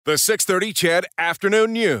The 6:30 CHED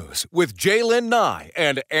Afternoon News with Jaylen Nye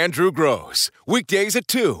and Andrew Gross. Weekdays at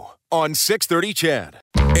 2 on 6:30 CHED.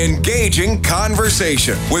 Engaging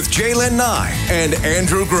conversation with Jaylen Nye and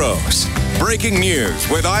Andrew Gross. Breaking news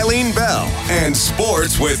with Eileen Bell and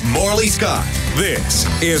sports with Morley Scott. This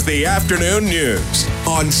is the Afternoon News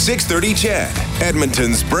on 6:30 CHED,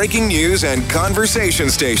 Edmonton's breaking news and conversation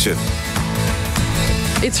station.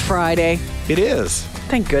 It's Friday. It is.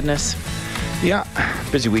 Thank goodness. Yeah,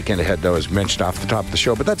 busy weekend ahead, though, as mentioned off the top of the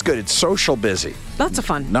show, but that's good. It's social busy. Lots of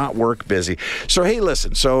fun. Not work busy. So, hey,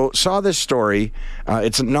 listen, saw this story.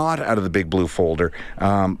 It's not out of the big blue folder,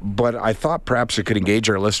 but I thought perhaps it could engage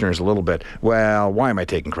our listeners a little bit. Well, why am I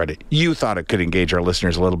taking credit? You thought it could engage our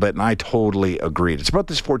listeners a little bit, and I totally agreed. It's about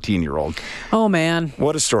this 14-year-old. Oh, man.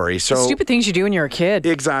 What a story. So The stupid things you do when you're a kid.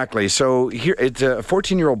 Exactly. So here, it's a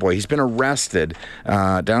 14-year-old boy. He's been arrested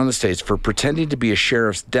down in the States for pretending to be a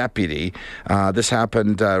sheriff's deputy. This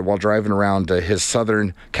happened while driving around his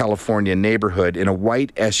Southern California neighborhood in a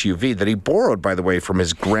white SUV that he borrowed, by the way, from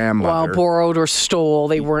his grandmother. Well, borrowed or stole.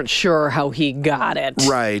 They weren't sure how he got it.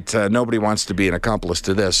 Right. Nobody wants to be an accomplice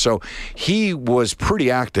to this. So he was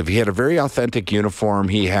pretty active. He had a very authentic uniform.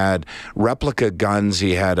 He had replica guns.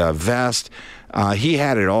 He had a vest. He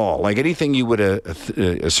had it all. Like anything you would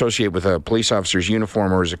associate with a police officer's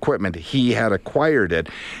uniform or his equipment, he had acquired it.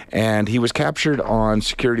 And he was captured on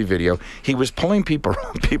security video. He was pulling people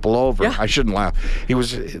over. Yeah. I shouldn't laugh.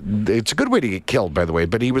 It's a good way to get killed, by the way,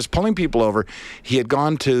 but he was pulling people over. He had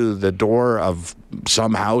gone to the door of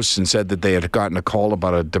some house and said that they had gotten a call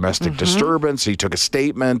about a domestic disturbance. He took a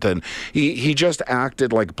statement, and he just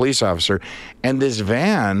acted like a police officer. And this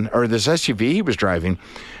van, or this SUV he was driving,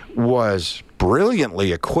 was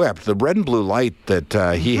brilliantly equipped. The red and blue light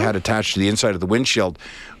that he had attached to the inside of the windshield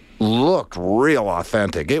looked real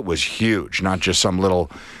authentic. It was huge, not just some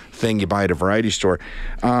little thing you buy at a variety store.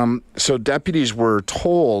 So deputies were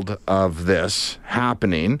told of this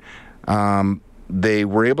happening. They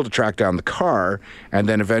were able to track down the car and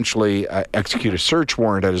then eventually execute a search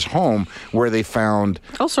warrant at his home where they found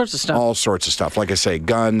All sorts of stuff. All sorts of stuff. Like I say,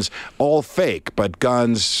 guns, all fake, but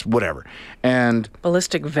guns, whatever. And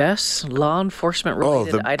Ballistic vests, law enforcement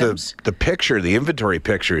related items. The picture, the inventory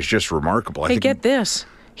picture is just remarkable. Hey, get this.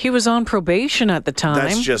 He was on probation at the time.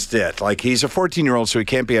 That's just it. Like, he's a 14-year-old, so he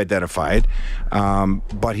can't be identified.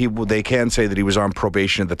 But they can say that he was on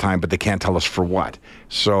probation at the time, but they can't tell us for what.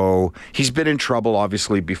 So he's been in trouble,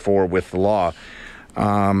 obviously, before with the law.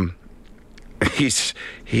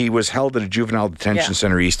 He was held at a juvenile detention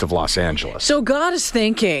center east of Los Angeles. So God is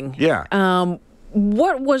thinking. Yeah.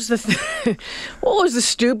 What was the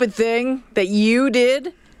stupid thing that you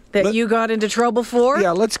did that you got into trouble for?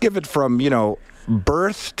 Yeah, let's give it from,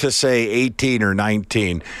 birth to, say, 18 or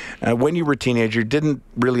 19. When you were a teenager, didn't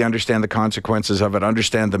really understand the consequences of it,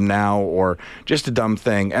 understand them now, or just a dumb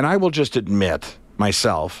thing. And I will just admit,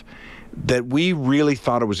 myself, that we really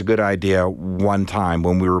thought it was a good idea one time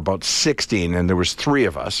when we were about 16, and there was 3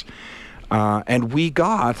 of us. And we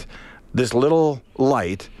got this little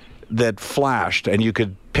light that flashed, and you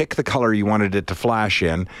could pick the color you wanted it to flash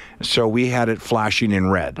in. So we had it flashing in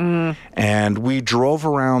red. And we drove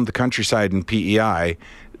around the countryside in PEI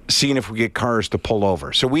seeing if we get cars to pull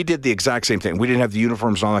over. So we did the exact same thing. We didn't have the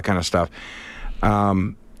uniforms and all that kind of stuff.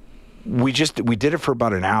 We did it for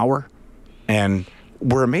about an hour, and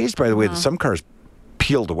we're amazed, by the way, that some cars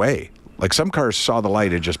peeled away. Like, some cars saw the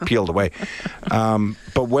light and just peeled away.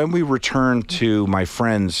 But when we returned to my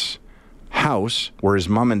friend's house, where his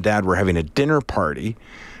mom and dad were having a dinner party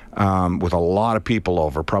with a lot of people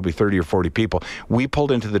over, probably 30 or 40 people, we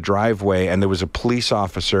pulled into the driveway, and there was a police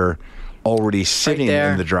officer already sitting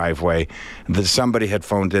in the driveway. That somebody had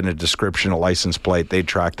phoned in a description, a license plate. They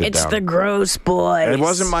tracked it down. It's the Gross Boys. It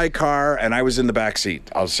wasn't my car, and I was in the back seat.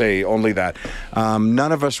 I'll say only that.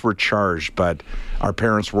 None of us were charged, but our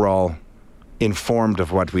parents were all informed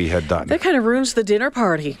of what we had done. That kind of ruins the dinner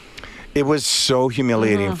party. It was so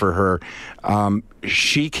humiliating for her.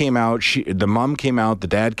 She came out, the mom came out, the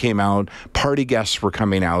dad came out, party guests were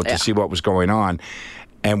coming out to see what was going on.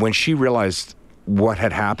 And when she realized what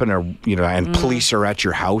had happened, and police are at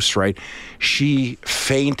your house, right? She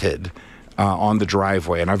fainted on the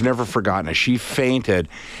driveway, and I've never forgotten it. She fainted,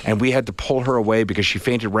 and we had to pull her away because she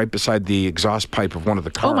fainted right beside the exhaust pipe of one of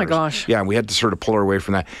the cars. Oh my gosh. Yeah, and we had to sort of pull her away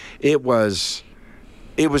from that. It was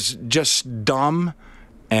just dumb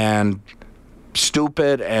and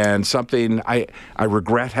stupid and something I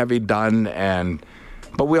regret having done,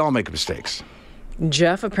 but we all make mistakes.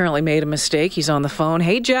 Jeff apparently made a mistake. He's on the phone.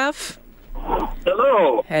 Hey, Jeff.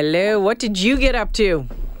 Hello. Hello. What did you get up to?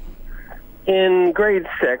 in grade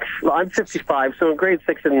 6, well, I'm 55, so in grade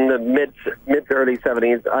 6 in the mid to early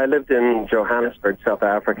 70s, I lived in Johannesburg, South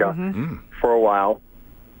Africa for a while.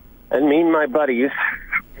 And me and my buddies,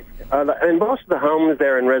 and most of the homes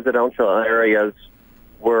there in residential areas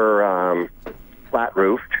were flat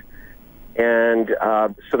roofed. And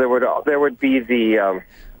so there would be the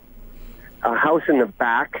a house in the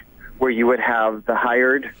back where you would have the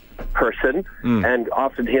hired person and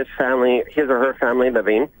often his or her family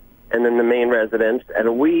living, and then the main residence.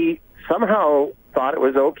 And we somehow thought it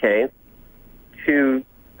was okay to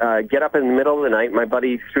get up in the middle of the night. My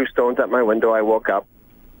buddy threw stones at my window. I woke up.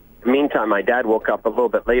 Meantime, my dad woke up a little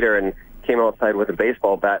bit later and came outside with a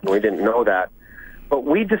baseball bat, and we didn't know that. But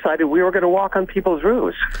we decided we were going to walk on people's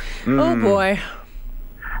roofs. Oh, boy.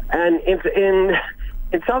 And in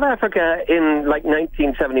South Africa in like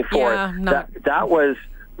 1974, that was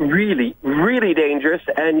really, really dangerous.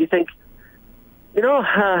 And you think,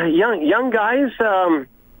 young guys,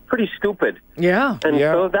 pretty stupid. Yeah. And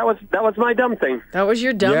so that was my dumb thing. That was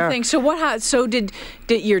your dumb thing. So so did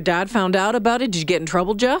your dad found out about it? Did you get in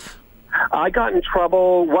trouble, Jeff? I got in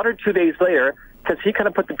trouble 1 or 2 days later because he kind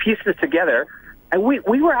of put the pieces together. And we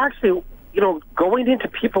were actually, going into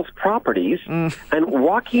people's properties and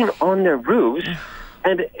walking on their roofs.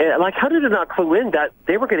 And how did it not clue in that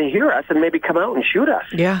they were going to hear us and maybe come out and shoot us?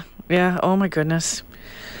 Yeah. Oh, my goodness.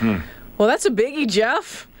 Well, that's a biggie,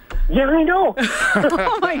 Jeff. Yeah, I know.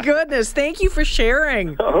 Oh, my goodness. Thank you for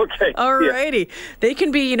sharing. Okay. All righty. They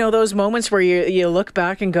can be, those moments where you look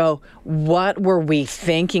back and go, what were we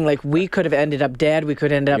thinking? Like, we could have ended up dead. We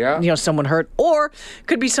could end up, someone hurt. Or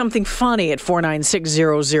could be something funny at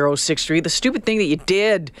 4960063. The stupid thing that you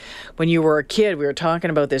did when you were a kid. We were talking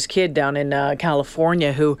about this kid down in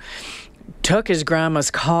California who took his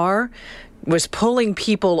grandma's car, was pulling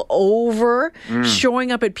people over,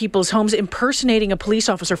 showing up at people's homes, impersonating a police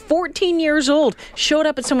officer. 14 years old, showed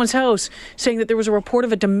up at someone's house saying that there was a report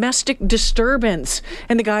of a domestic disturbance.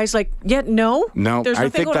 And the guy's like, no, I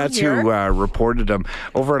think that's who reported him.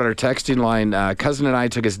 Over at our texting line, cousin and I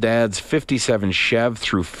took his dad's 57 Chev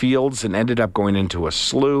through fields and ended up going into a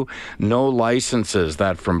slough. No licenses,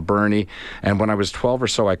 that from Bernie. And when I was 12 or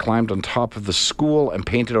so, I climbed on top of the school and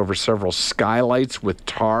painted over several skylights with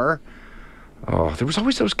tar. Oh, there was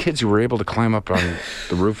always those kids who were able to climb up on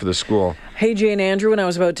the roof of the school. Hey, Jay and Andrew, when I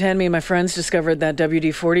was about 10, me and my friends discovered that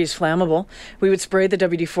WD-40 is flammable. We would spray the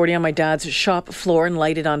WD-40 on my dad's shop floor and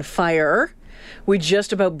light it on fire. We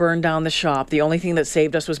just about burned down the shop. The only thing that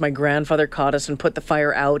saved us was my grandfather caught us and put the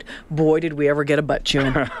fire out. Boy, did we ever get a butt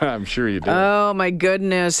chewing. I'm sure you did. Oh, my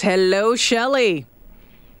goodness. Hello, Shelley.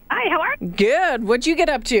 Hi, how are you? Good. What'd you get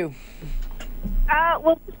up to?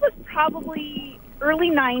 Well, this was probably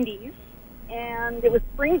early 90s. And it was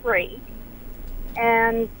spring break,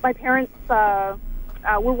 and my parents were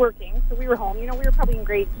working, so we were home. We were probably in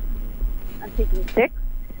grade, I'm thinking 6,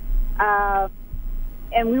 and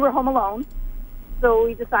we were home alone. So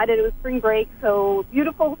we decided it was spring break, so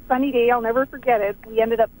beautiful sunny day, I'll never forget it. We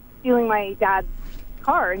ended up stealing my dad's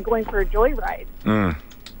car and going for a joyride. And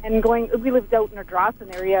we lived out in the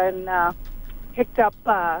Drawson area, and picked up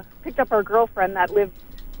our girlfriend that lived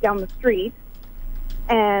down the street.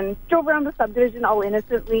 And drove around the subdivision all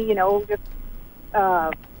innocently, just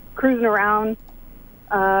cruising around.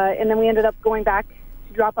 And then we ended up going back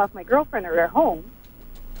to drop off my girlfriend at her home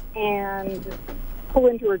and pull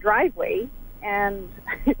into her driveway. And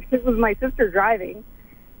it was my sister driving.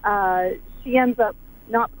 She ends up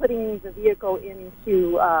not putting the vehicle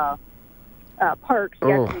into park.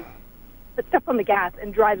 She actually puts stuff on the gas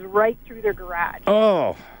and drives right through their garage.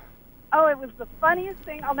 Oh, it was the funniest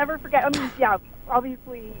thing. I'll never forget. I mean,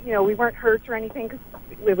 obviously, we weren't hurt or anything because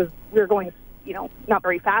we were going, not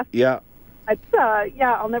very fast. Yeah. But,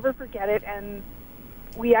 I'll never forget it. And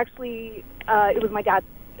we actually, it was my dad's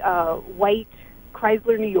white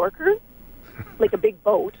Chrysler New Yorker, like a big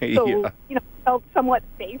boat. So, felt somewhat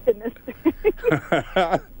safe in this.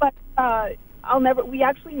 But we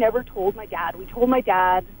actually never told my dad. We told my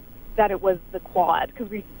dad that it was the quad because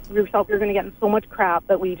we felt we were going to get in so much crap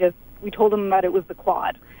that we told him that it was the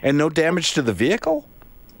quad. And no damage to the vehicle?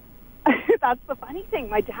 That's the funny thing.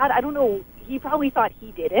 My dad, I don't know, he probably thought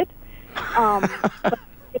he did it. But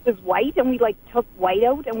it was white, and we, took white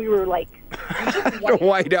out, and we were like...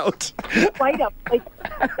 White out. White out. It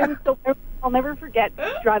was so... I'll never forget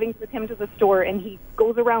driving with him to the store, and he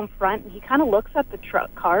goes around front, and he kind of looks at the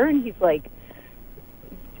car, and he's like,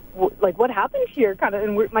 what happened here?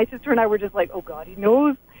 And my sister and I were just like, oh, God, he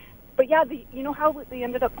knows. But yeah, how they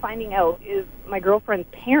ended up finding out is my girlfriend's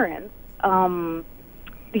parents, the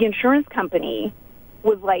insurance company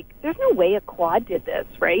was like, there's no way a quad did this,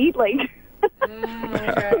 right?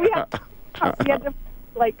 to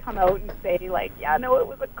like come out and say like, yeah, no, it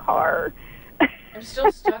was a car. I'm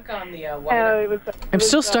still stuck on the whiteout. I'm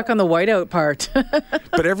still stuck on the whiteout part.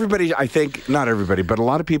 But everybody, I think, not everybody, but a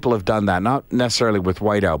lot of people have done that. Not necessarily with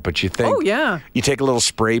whiteout, but you think, oh yeah, you take a little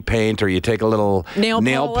spray paint or you take a little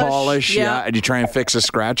nail polish, yeah, and you try and fix a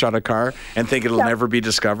scratch on a car and think it'll never be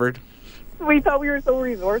discovered. We thought we were so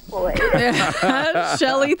resourceful.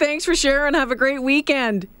 Shelley, thanks for sharing. Have a great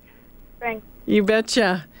weekend. Thanks. You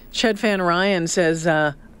betcha. Ched Fan Ryan says,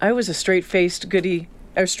 I was a straight-laced goody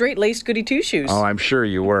two-shoes. Oh, I'm sure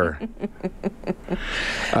you were.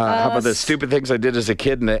 How about the stupid things I did as a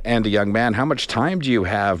kid and a young man? How much time do you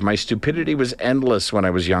have? My stupidity was endless when I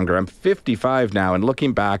was younger. I'm 55 now, and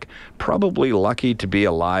looking back, probably lucky to be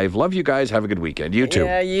alive. Love you guys. Have a good weekend. You too.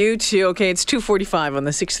 Yeah, you too. Okay, it's 2:45 on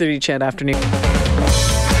the 6:30 Ched afternoon.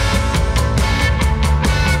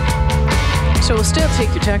 So we'll still take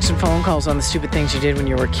your texts and phone calls on the stupid things you did when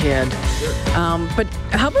you were a kid. But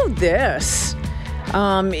how about this?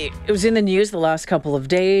 It was in the news the last couple of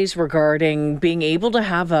days regarding being able to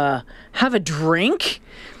have a drink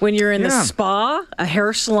when you're in the spa, a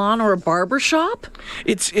hair salon, or a barber shop.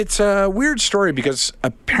 It's a weird story because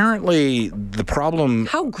apparently the problem...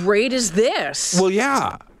 How great is this? Well,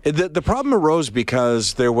 yeah. The problem arose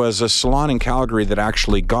because there was a salon in Calgary that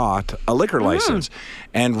actually got a liquor license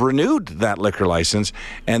and renewed that liquor license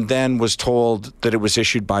and then was told that it was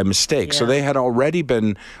issued by mistake. Yeah. So they had already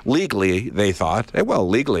been legally, they thought,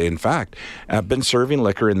 legally, in fact, been serving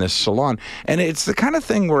liquor in this salon. And it's the kind of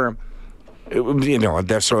thing where,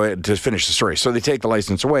 so to finish the story, so they take the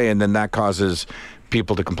license away and then that causes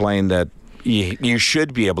people to complain that you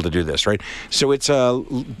should be able to do this, right? So it's a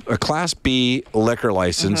Class B liquor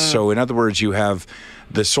license. Mm-hmm. So in other words, you have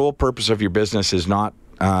the sole purpose of your business is not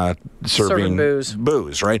serving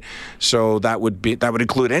booze, right? So that would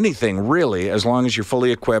include anything really, as long as you're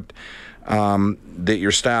fully equipped, that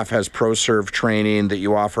your staff has ProServe training, that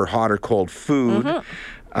you offer hot or cold food.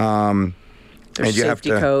 Mm-hmm. There's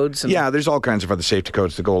safety codes. There's all kinds of other safety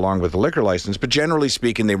codes that go along with the liquor license. But generally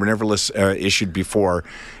speaking, they were never issued before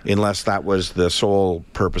unless that was the sole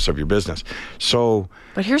purpose of your business. So,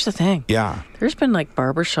 but here's the thing. Yeah. There's been like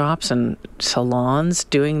barbershops and salons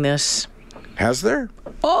doing this. Has there?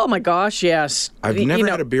 Oh, my gosh, yes. I've never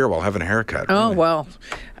had a beer while having a haircut. Really. Oh, well.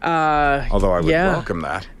 Although I would welcome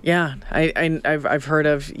that. Yeah. I've heard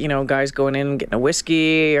of, guys going in and getting a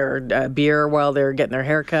whiskey or a beer while they're getting their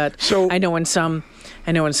haircut. So I know in some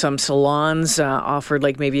salons offered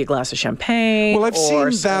like maybe a glass of champagne. Well, I've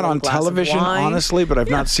seen that on television, honestly, but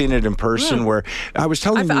I've not seen it in person where I was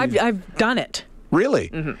telling you. I've done it. Really?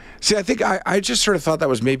 Mm-hmm. See, I think I just sort of thought that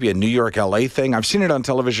was maybe a New York, LA thing. I've seen it on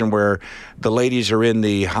television where the ladies are in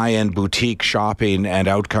the high-end boutique shopping and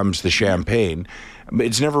out comes the champagne.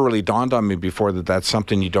 It's never really dawned on me before that that's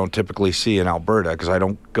something you don't typically see in Alberta because I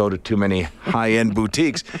don't go to too many high-end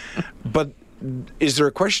boutiques. But is there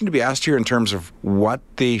a question to be asked here in terms of what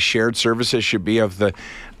the shared services should be of the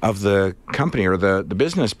company or the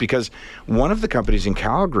business? Because one of the companies in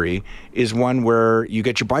Calgary is one where you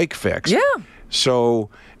get your bike fixed. Yeah. So,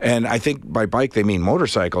 and I think by bike they mean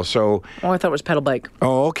motorcycle. So, I thought it was pedal bike.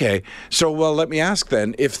 Oh, okay. So, well, let me ask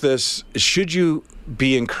then: should you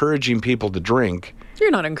be encouraging people to drink? You're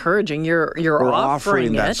not encouraging. You're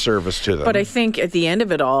offering that service to them. But I think at the end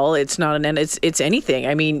of it all, it's not an end. It's anything.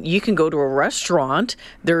 I mean, you can go to a restaurant.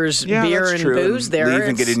 There's beer and booze there. Leave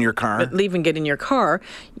and get in your car.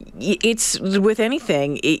 It's with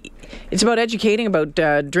anything. It's about educating about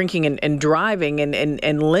drinking and driving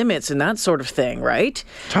and limits and that sort of thing, right?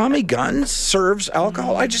 Tommy Guns serves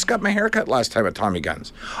alcohol. I just got my haircut last time at Tommy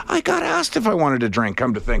Guns. I got asked if I wanted to drink,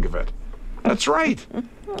 come to think of it. That's right.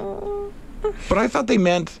 But I thought they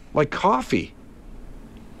meant like coffee.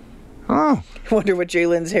 Oh. I wonder what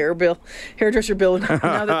Jaylen's hairdresser bill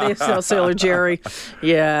now that they sell Sailor Jerry.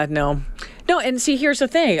 Yeah, no, and see, here's the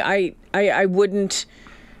thing. I wouldn't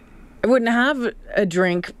have a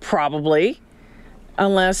drink probably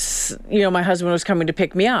unless, my husband was coming to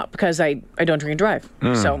pick me up because I don't drink and drive.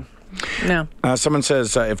 So no. Someone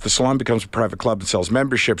says if the salon becomes a private club and sells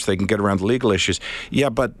memberships, they can get around the legal issues. Yeah,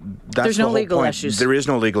 but that's the whole point. There's no legal issues. There is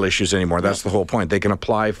no legal issues anymore. That's the whole point. They can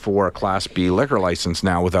apply for a Class B liquor license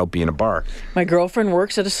now without being a bar. My girlfriend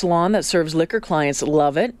works at a salon that serves liquor clients.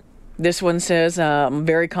 Love it. This one says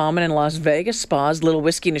very common in Las Vegas spas. Little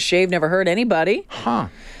whiskey and a shave. Never hurt anybody. Huh.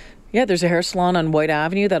 Yeah, there's a hair salon on White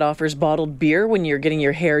Avenue that offers bottled beer when you're getting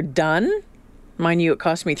your hair done. Mind you, it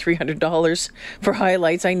cost me $300 for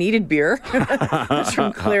highlights. I needed beer. That's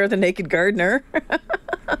from Claire, the Naked Gardener.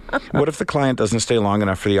 What if the client doesn't stay long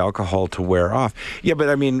enough for the alcohol to wear off? Yeah, but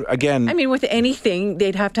I mean, again... I mean, with anything,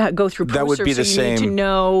 they'd have to go through that would be the so you same. Need to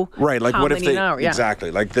know right, like how what if many they... an hour. Yeah.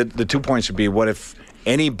 Exactly. Like the 2 points would be, what if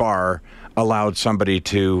any bar allowed somebody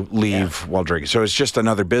to leave while drinking? So it's just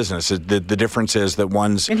another business. The difference is that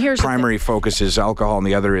one's primary focus is alcohol and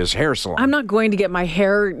the other is hair salon. I'm not going to get my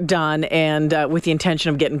hair done and with the intention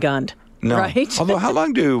of getting gunned. No. Right? Although how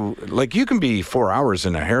long you can be 4 hours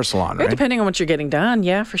in a hair salon, right? Depending on what you're getting done,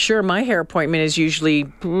 yeah, for sure. My hair appointment is usually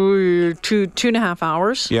 2.5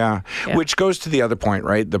 hours. Yeah, which goes to the other point,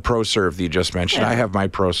 right? The ProServe that you just mentioned. I have my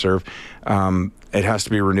ProServe. It has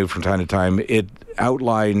to be renewed from time to time. It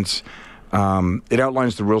outlines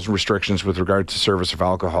the rules and restrictions with regard to service of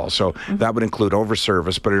alcohol. So that would include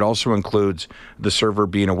over-service, but it also includes the server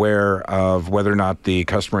being aware of whether or not the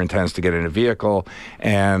customer intends to get in a vehicle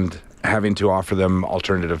and having to offer them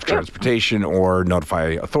alternative transportation or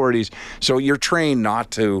notify authorities. So you're trained not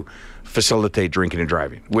to facilitate drinking and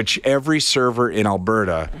driving, which every server in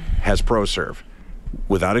Alberta has ProServe,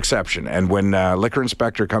 without exception. And when liquor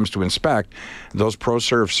inspector comes to inspect, those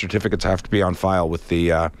ProServe certificates have to be on file with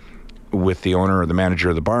the owner or the manager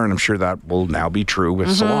of the bar, and I'm sure that will now be true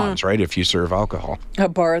with salons, right, if you serve alcohol. A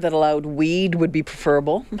bar that allowed weed would be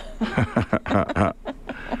preferable.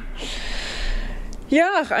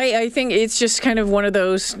 Yeah, I think it's just kind of one of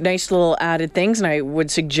those nice little added things, and I would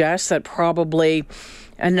suggest that probably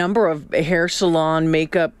a number of hair salon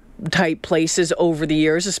makeup type places over the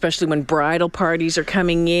years, especially when bridal parties are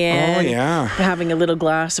coming in. Oh, yeah. Having a little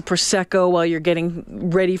glass of Prosecco while you're getting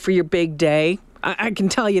ready for your big day. I can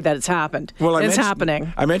tell you that it's happened. Well, it's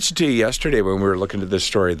happening. I mentioned to you yesterday when we were looking at this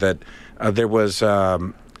story that there was a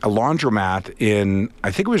laundromat in,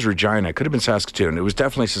 I think it was Regina, it could have been Saskatoon, it was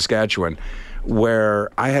definitely Saskatchewan,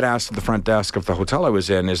 where I had asked at the front desk of the hotel I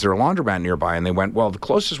was in, is there a laundromat nearby? And they went, well, the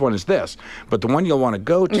closest one is this, but the one you'll want to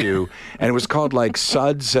go to, and it was called like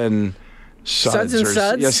Suds and Suds.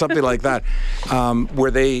 Suds? Yeah, something like that,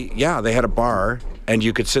 where they had a bar, and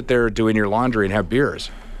you could sit there doing your laundry and have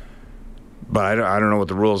beers. But I don't know what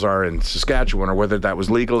the rules are in Saskatchewan or whether that was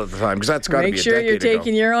legal at the time, because that's got to be a decade ago. Make sure you're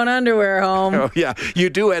taking your own underwear home. Oh, yeah. You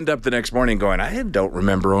do end up the next morning going, I don't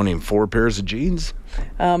remember owning 4 pairs of jeans.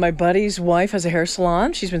 My buddy's wife has a hair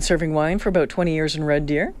salon. She's been serving wine for about 20 years in Red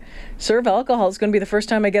Deer. Serve alcohol is going to be the first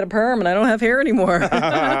time I get a perm and I don't have hair anymore.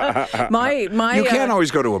 You can't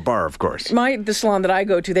always go to a bar, of course. The salon that I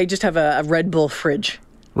go to, they just have a Red Bull fridge.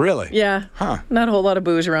 Really? Yeah. Huh. Not a whole lot of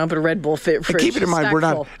booze around, but a Red Bull fridge. And keep it in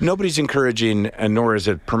mind, nobody's encouraging, and nor is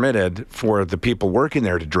it permitted for the people working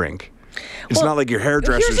there to drink. It's not like your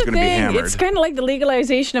hairdresser is going to be hammered. It's kind of like the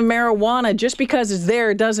legalization of marijuana. Just because it's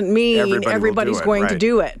there doesn't mean everybody's going to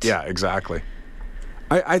do it. Yeah, exactly.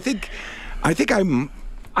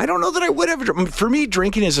 I don't know that I would ever. For me,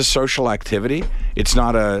 drinking is a social activity. It's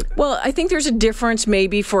not a... Well, I think there's a difference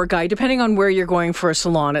maybe for a guy, depending on where you're going for a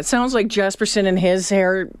salon. It sounds like Jesperson and his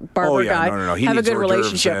hair barber guy have a good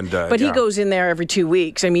relationship. But he goes in there every 2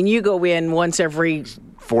 weeks. I mean, you go in once every...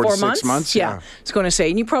 4 to 6 months? Yeah. I was going to say,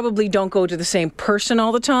 and you probably don't go to the same person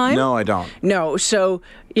all the time. No, I don't. No. So,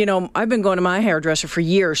 I've been going to my hairdresser for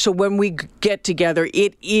years. So when we get together,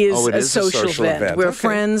 it is a social event. We're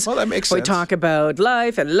friends. Well, that makes sense. We talk about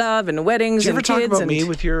life and love and weddings and kids. Do you ever talk about me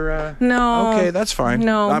with your... No. Okay, that's fine.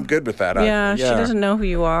 No. I'm good with that. Yeah, she doesn't know who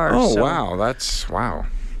you are. Oh, so. wow. Wow.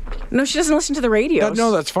 No, she doesn't listen to the radio.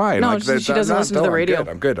 No, that's fine. No, she doesn't listen to the radio.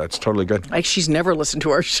 I'm good. That's totally good. Like, she's never listened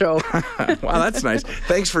to our show. Wow, that's nice.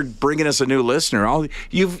 Thanks for bringing us a new listener.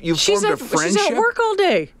 You've formed a friendship. She's at work all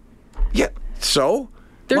day. Yeah, so?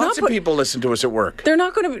 Lots of people listen to us at work. They're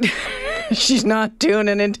not going to be... She's not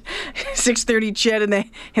tuning in 6:30 Ched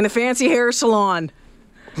in the fancy hair salon.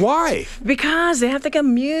 Why? Because they have to get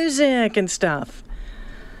music and stuff.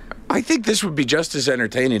 I think this would be just as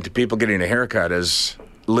entertaining to people getting a haircut as...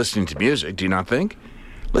 listening to music, do you not think?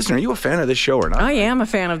 Listen, are you a fan of this show or not? I am a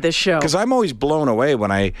fan of this show. Because I'm always blown away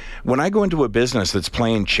when I go into a business that's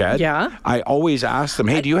playing Ched. Yeah. I always ask them,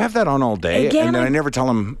 hey, do you have that on all day? And then I never tell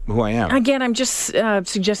them who I am. Again, I'm just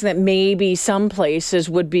suggesting that maybe some places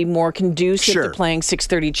would be more conducive to playing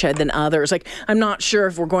 6:30 Ched than others. Like, I'm not sure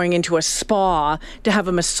if we're going into a spa to have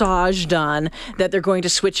a massage done that they're going to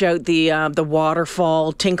switch out the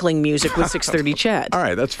waterfall tinkling music with 6:30 Ched. All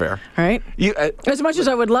right, that's fair. All right? As much as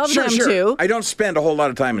I would love them to. I don't spend a whole lot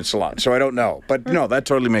of time in salon, so I don't know. But no, that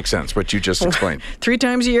totally makes sense, what you just explained. 3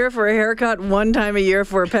 times a year for a haircut, 1 time a year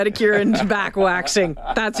for a pedicure and back waxing.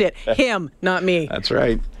 That's it. Him, not me. That's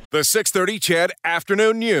right. The 6:30 Ched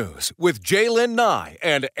Afternoon News with Jaylen Nye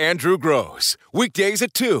and Andrew Gross. Weekdays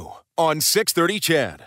at 2 on 6:30 Ched.